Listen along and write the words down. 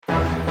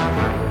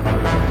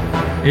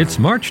It's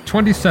March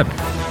 27th,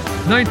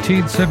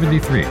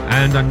 1973,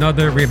 and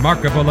another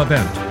remarkable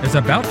event is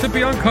about to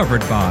be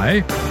uncovered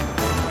by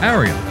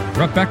Ariel,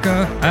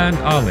 Rebecca, and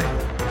Ali,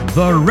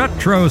 the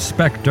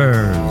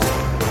Retrospectors.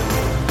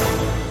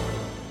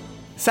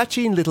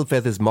 Sacheen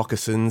Littlefeather's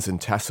moccasins and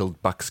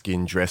tasselled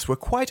buckskin dress were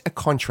quite a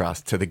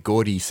contrast to the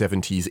gaudy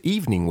 70s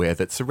evening wear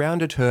that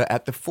surrounded her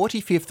at the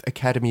 45th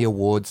Academy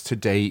Awards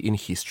Today in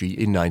History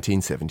in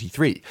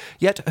 1973.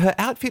 Yet her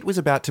outfit was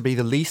about to be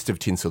the least of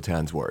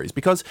Tinseltown's worries,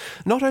 because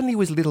not only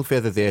was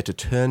Littlefeather there to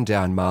turn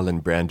down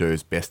Marlon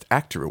Brando's Best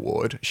Actor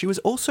award, she was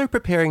also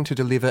preparing to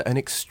deliver an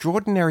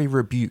extraordinary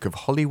rebuke of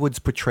Hollywood's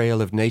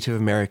portrayal of Native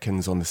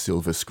Americans on the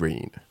silver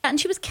screen. And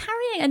she was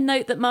carrying a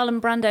note that Marlon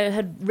Brando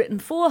had written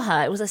for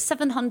her. It was a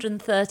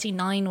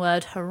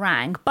 739-word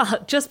harangue,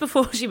 but just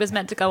before she was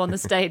meant to go on the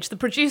stage, the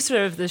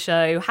producer of the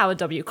show, Howard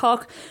W.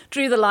 Koch,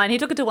 drew the line. He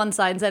took her to one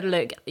side and said,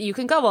 look, you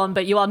can go on,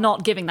 but you are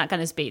not giving that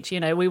kind of speech. You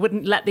know, we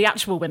wouldn't let the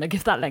actual winner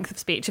give that length of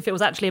speech if it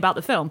was actually about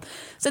the film.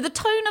 So the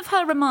tone of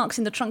her remarks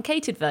in the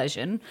truncated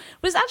version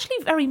was actually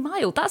very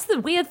mild. That's the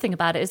weird thing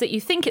about it, is that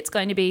you think it's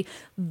going to be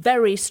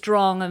very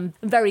strong and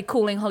very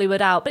calling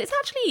Hollywood out, but it's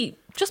actually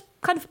just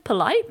kind of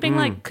polite, being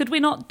like, could we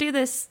not do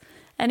this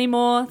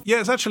anymore? Yeah,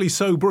 it's actually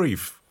so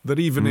brief that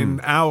even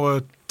in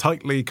our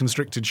tightly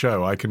constricted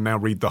show, I can now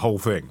read the whole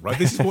thing, right?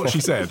 This is what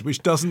she said,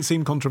 which doesn't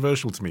seem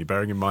controversial to me,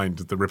 bearing in mind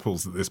the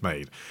ripples that this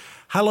made.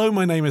 Hello,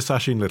 my name is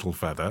Sacheen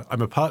Littlefeather.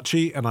 I'm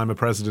Apache and I'm a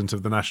president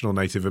of the National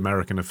Native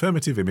American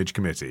Affirmative Image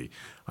Committee.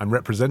 I'm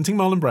representing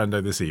Marlon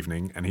Brando this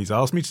evening, and he's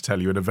asked me to tell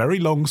you in a very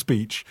long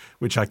speech,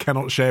 which I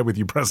cannot share with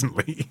you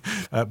presently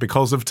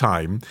because of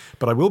time,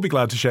 but I will be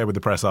glad to share with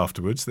the press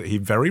afterwards that he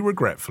very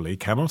regretfully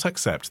cannot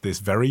accept this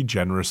very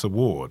generous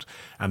award.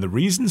 And the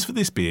reasons for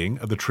this being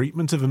are the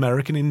treatment of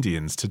American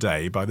Indians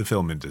today by the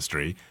film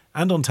industry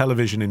and on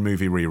television in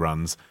movie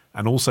reruns,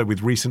 and also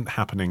with recent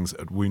happenings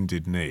at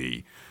Wounded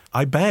Knee.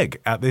 I beg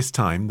at this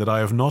time that I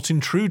have not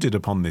intruded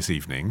upon this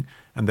evening,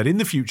 and that in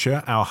the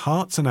future our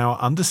hearts and our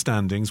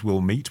understandings will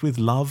meet with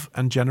love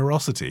and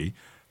generosity.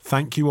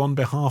 Thank you on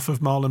behalf of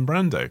Marlon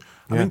Brando.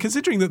 I mean,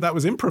 considering that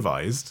was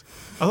improvised,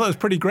 I thought it was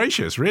pretty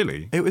gracious,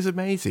 really. It was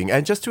amazing.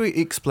 And just to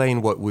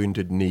explain what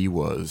Wounded Knee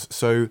was,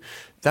 so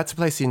that's a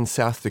place in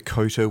South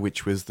Dakota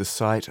which was the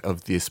site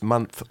of this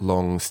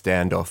month-long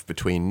standoff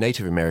between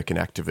Native American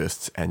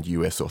activists and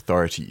US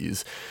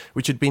authorities,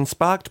 which had been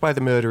sparked by the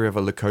murder of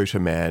a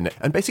Lakota man.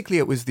 And basically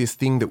it was this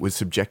thing that was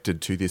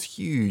subjected to this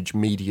huge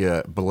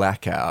media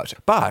blackout.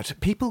 But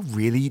people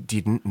really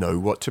didn't know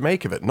what to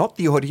make of it. Not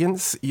the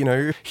audience, you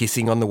know,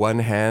 hissing on the one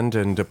hand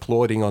and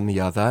applauding on the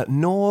other,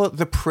 nor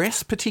the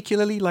press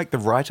particularly, like the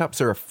write-ups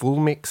are a full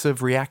mix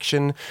of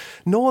reaction,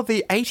 nor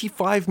the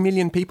 85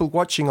 million people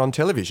watching on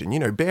television. You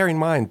know, bear in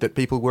mind that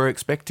people were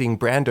expecting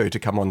Brando to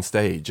come on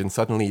stage, and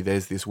suddenly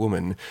there's this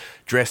woman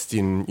dressed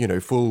in, you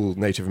know, full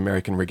Native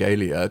American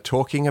regalia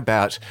talking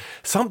about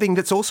something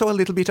that's also a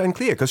little bit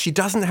unclear because she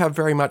doesn't have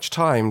very much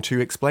time to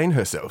explain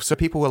herself. So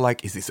people were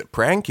like, is this a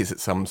prank? Is it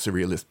some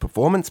surrealist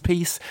performance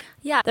piece?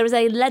 Yeah, there is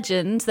a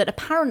legend that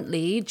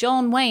apparently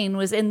John Wayne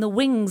was in the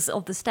wings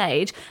of the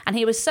stage and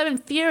he was so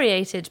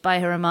infuriated by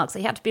her remarks that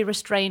he had to be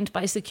restrained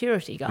by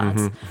security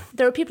guards.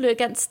 There are people who are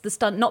against the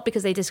stunt not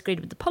because they disagreed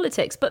with the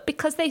politics, but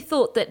because they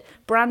thought that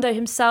Brando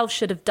himself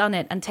should have done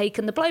it and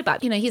taken the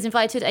blowback. You know, he's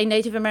invited a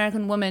Native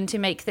American woman to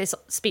make this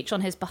speech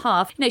on his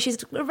behalf. You know,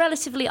 she's a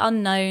relatively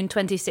unknown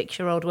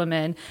 26-year-old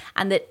woman,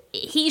 and that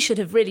he should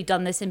have really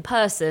done this in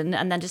person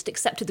and then just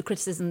accepted the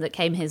criticism that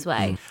came his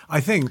way.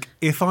 I think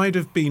if I'd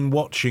have been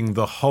watching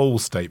the whole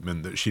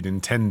statement that she'd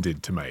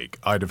intended to make,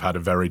 I'd have had a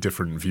very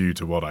different view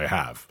to what I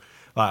have.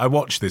 Like, I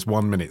watched this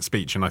 1-minute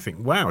speech and I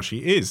think, wow,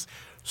 she is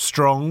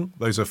strong.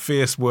 Those are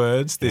fierce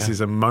words. This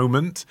is a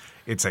moment.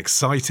 It's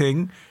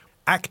exciting.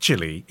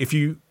 Actually, if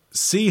you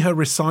see her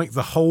recite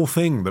the whole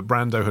thing that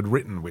Brando had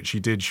written, which she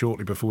did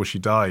shortly before she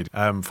died,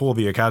 for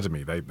the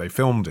Academy, they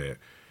filmed it.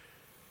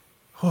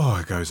 Oh,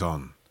 it goes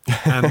on.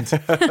 And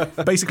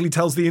basically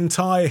tells the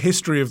entire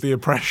history of the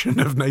oppression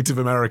of Native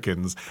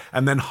Americans,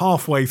 and then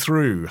halfway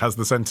through has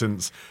the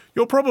sentence,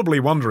 you're probably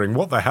wondering,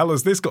 what the hell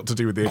has this got to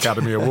do with the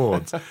Academy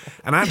Awards?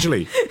 And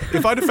actually,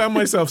 if I'd have found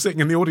myself sitting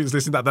in the audience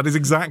listening to that, that is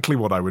exactly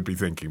what I would be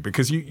thinking,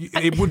 because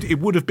it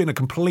would have been a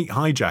complete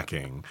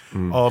hijacking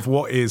of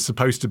what is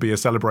supposed to be a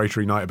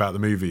celebratory night about the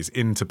movies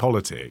into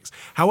politics.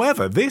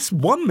 However, this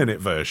 1-minute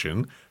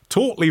version,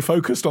 tautly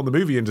focused on the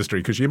movie industry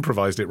because she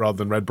improvised it rather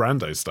than read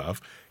Brando's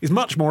stuff, is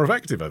much more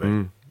effective, I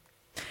think.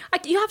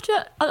 You have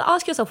to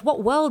ask yourself,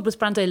 what world was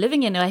Brando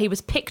living in where he was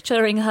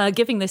picturing her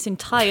giving this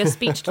entire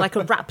speech to like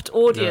a rapt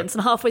audience,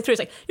 and halfway through it's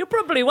like, you're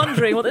probably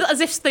wondering, as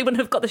if they wouldn't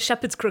have got the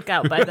shepherd's crook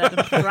out by then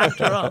and dragged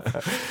her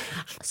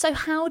off. So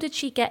how did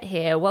she get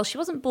here? Well, she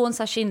wasn't born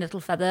Sacheen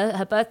Littlefeather.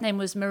 Her birth name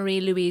was Marie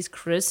Louise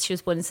Cruz. She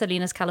was born in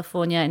Salinas,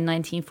 California in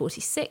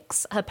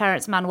 1946. Her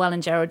parents, Manuel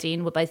and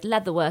Geraldine, were both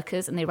leather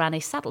workers and they ran a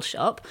saddle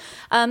shop.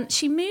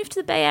 She moved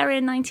to the Bay Area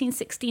in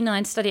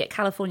 1969 to study at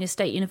California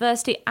State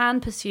University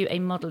and pursue a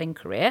modelling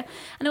career.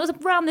 And it was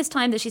around this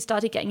time that she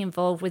started getting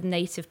involved with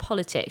native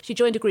politics. She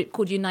joined a group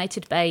called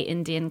United Bay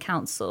Indian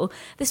Council.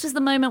 This was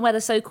the moment where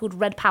the so-called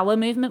Red Power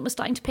movement was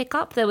starting to pick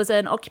up. There was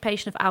an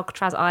occupation of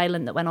Alcatraz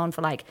Island that went on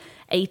for like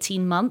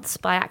 18 months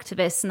by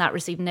activists, and that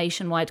received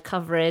nationwide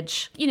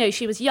coverage. You know,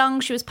 she was young,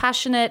 she was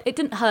passionate. It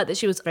didn't hurt that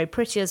she was very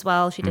pretty as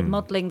well. She did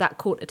modelling that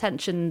caught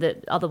attention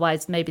that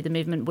otherwise maybe the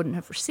movement wouldn't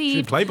have received.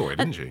 She did Playboy,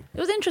 didn't she? It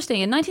was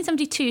interesting. In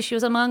 1972, she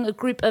was among a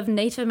group of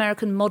Native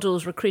American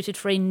models recruited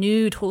for a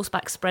nude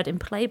horseback spread in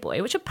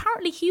Playboy, which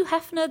apparently Hugh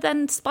Hefner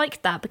then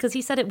spiked that because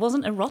he said it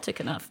wasn't erotic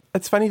enough.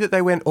 It's funny that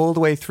they went all the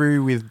way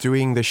through with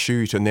doing the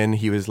shoot and then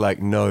he was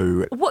like,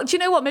 no. What, do you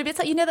know what? Maybe it's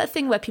like, you know that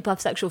thing where people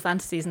have sexual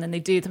fantasies and then they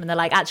do them and they're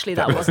like, actually,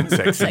 that wasn't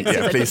sexy.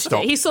 Yeah, please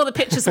stop. He saw the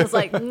pictures and was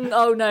like,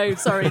 oh no,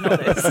 sorry, not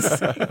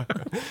this.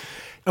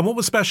 And what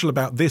was special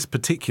about this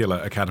particular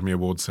Academy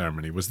Awards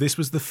ceremony was this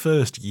was the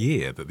first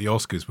year that the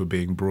Oscars were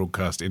being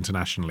broadcast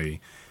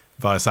internationally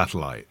via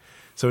satellite.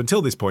 So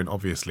until this point,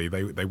 obviously,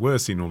 they were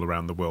seen all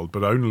around the world,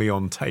 but only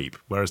on tape,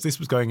 whereas this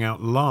was going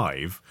out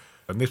live.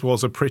 And this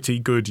was a pretty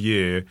good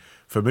year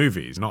for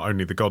movies, not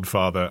only The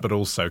Godfather, but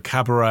also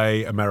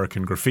Cabaret,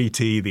 American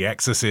Graffiti, The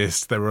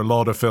Exorcist. There were a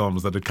lot of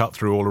films that had cut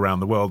through all around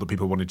the world that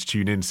people wanted to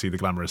tune in to see the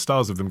glamorous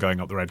stars of them going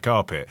up the red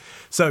carpet.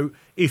 So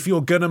if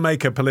you're going to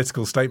make a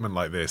political statement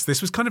like this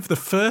was kind of the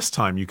first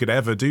time you could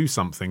ever do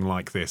something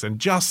like this. And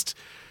just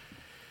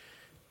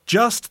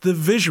the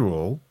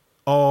visual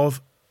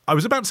of, I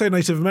was about to say a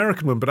Native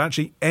American woman, but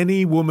actually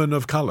any woman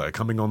of colour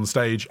coming on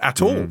stage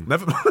at all.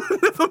 Never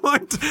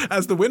mind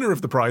as the winner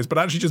of the prize, but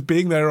actually just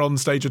being there on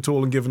stage at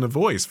all and given a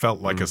voice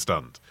felt like a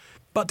stunt.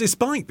 But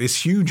despite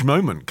this huge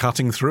moment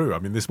cutting through, I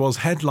mean, this was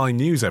headline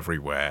news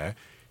everywhere,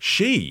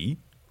 she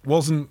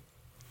wasn't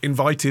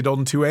invited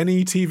onto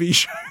any TV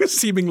show,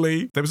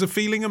 seemingly. There was a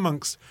feeling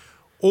amongst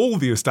all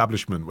the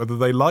establishment, whether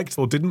they liked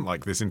or didn't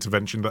like this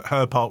intervention, that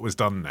her part was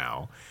done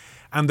now.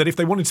 And that if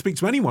they wanted to speak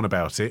to anyone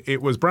about it,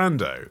 it was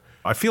Brando.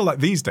 I feel like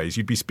these days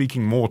you'd be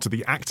speaking more to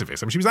the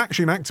activist. I mean, she was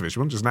actually an activist. She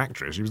wasn't just an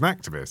actress. She was an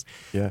activist.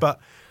 Yeah. But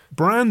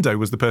Brando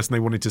was the person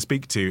they wanted to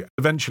speak to.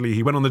 Eventually,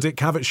 he went on the Dick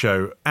Cavett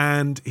show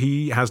and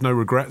he has no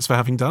regrets for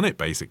having done it,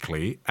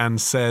 basically,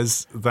 and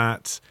says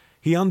that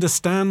he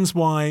understands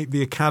why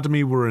the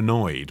Academy were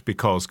annoyed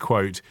because,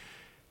 quote,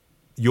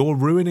 "You're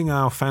ruining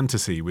our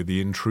fantasy with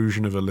the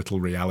intrusion of a little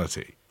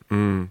reality."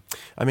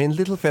 I mean,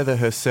 Littlefeather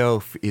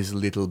herself is a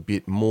little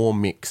bit more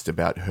mixed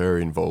about her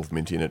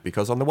involvement in it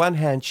because on the one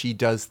hand, she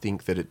does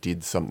think that it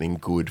did something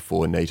good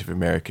for Native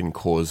American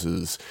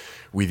causes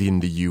within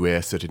the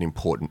US at an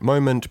important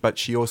moment, but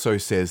she also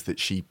says that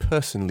she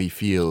personally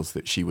feels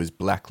that she was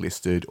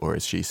blacklisted, or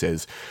as she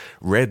says,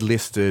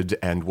 red-listed,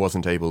 and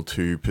wasn't able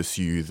to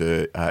pursue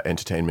the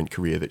entertainment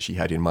career that she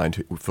had in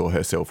mind for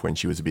herself when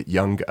she was a bit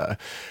younger.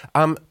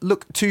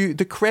 Look, to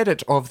the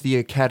credit of the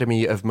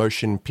Academy of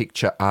Motion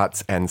Picture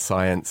Arts and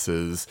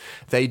Sciences,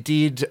 they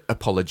did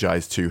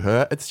apologise to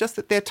her. It's just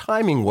that their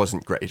timing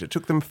wasn't great. It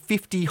took them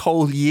 50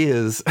 whole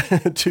years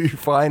to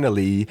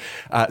finally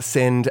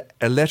send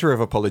a letter of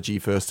apology,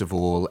 first of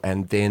all,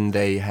 and then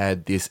they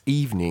had this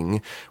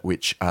evening,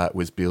 which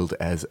was billed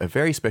as a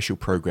very special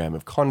program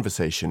of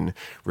conversation,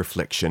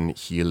 reflection,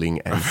 healing,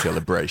 and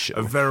celebration.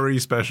 A very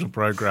special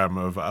program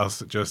of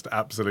us just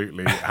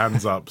absolutely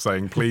hands up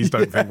saying, please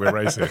don't think we're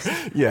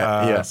racist.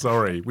 Yeah.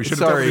 Sorry. We should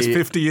have done this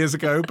 50 years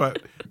ago,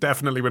 but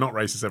definitely we're not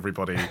racist,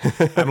 everybody.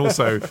 And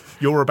also,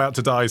 you're about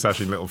to die,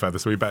 Sacheen Littlefeather,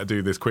 so we better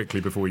do this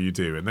quickly before you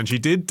do. And then she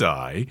did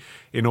die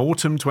in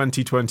autumn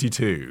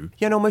 2022.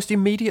 Yeah, and almost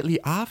immediately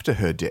after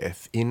her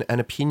death, in an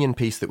opinion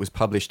piece that was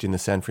published in the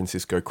San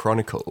Francisco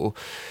Chronicle,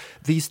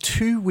 these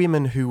two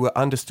women who were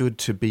understood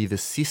to be the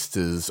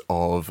sisters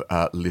of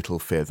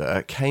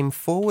Littlefeather came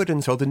forward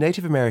and told the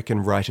Native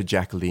American writer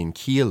Jacqueline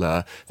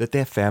Keeler that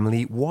their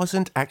family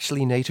wasn't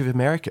actually Native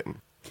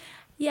American.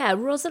 Yeah,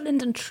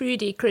 Rosalind and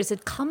Trudy Cruz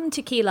had come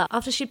to Keeler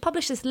after she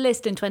published this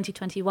list in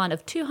 2021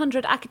 of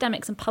 200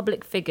 academics and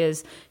public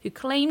figures who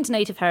claimed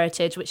Native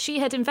heritage, which she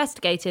had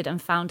investigated and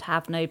found to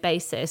have no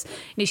basis.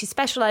 You know, she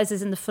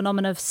specialises in the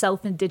phenomenon of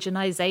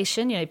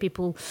self-indigenization, you know,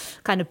 people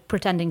kind of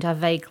pretending to have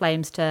vague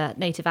claims to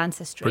Native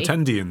ancestry.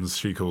 Pretendians,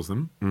 she calls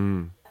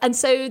them. And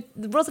so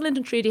Rosalind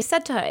and Trudy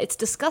said to her, it's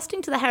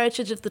disgusting to the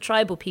heritage of the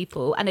tribal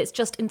people and it's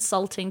just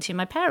insulting to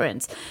my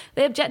parents.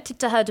 They objected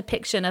to her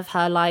depiction of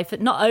her life,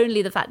 not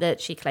only the fact that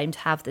she claimed to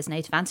have this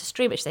Native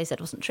ancestry, which they said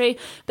wasn't true,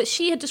 but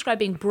she had described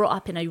being brought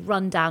up in a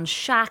rundown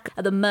shack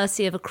at the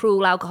mercy of a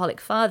cruel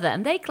alcoholic father.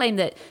 And they claim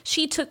that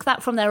she took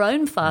that from their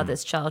own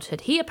father's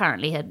childhood. He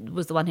apparently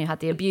was the one who had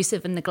the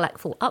abusive and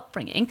neglectful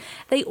upbringing.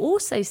 They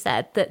also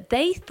said that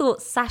they thought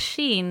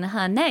Sacheen,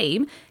 her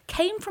name,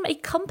 came from a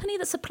company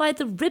that supplied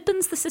the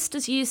ribbons the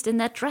sisters used in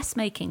their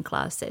dressmaking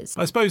classes.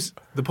 I suppose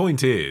the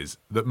point is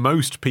that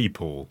most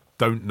people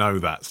don't know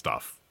that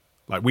stuff.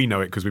 Like, we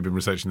know it because we've been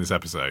researching this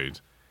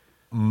episode.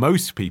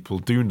 Most people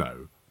do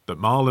know that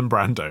Marlon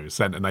Brando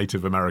sent a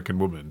Native American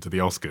woman to the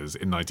Oscars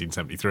in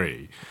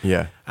 1973.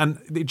 Yeah. And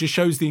it just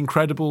shows the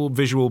incredible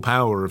visual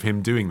power of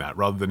him doing that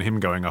rather than him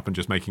going up and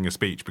just making a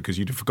speech because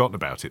you'd have forgotten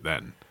about it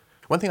then.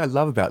 One thing I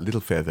love about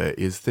Littlefeather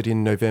is that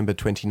in November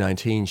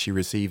 2019, she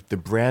received the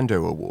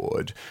Brando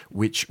Award,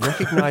 which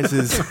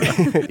recognises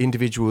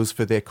individuals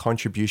for their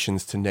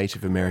contributions to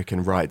Native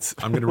American rights.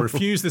 I'm going to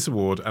refuse this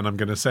award, and I'm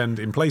going to send,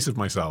 in place of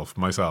myself.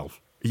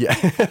 Yeah.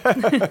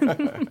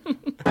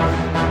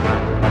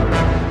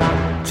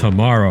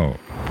 Tomorrow.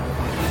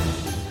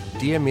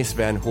 Dear Miss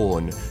Van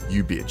Horn,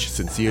 you bitch.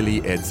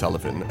 Sincerely, Ed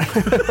Sullivan.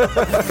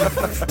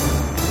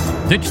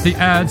 Ditch the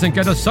ads and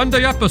get a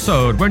Sunday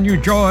episode when you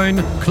join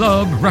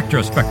Club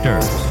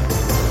Retrospectors.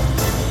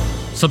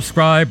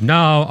 Subscribe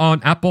now on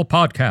Apple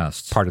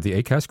Podcasts. Part of the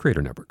Acast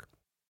Creator Network.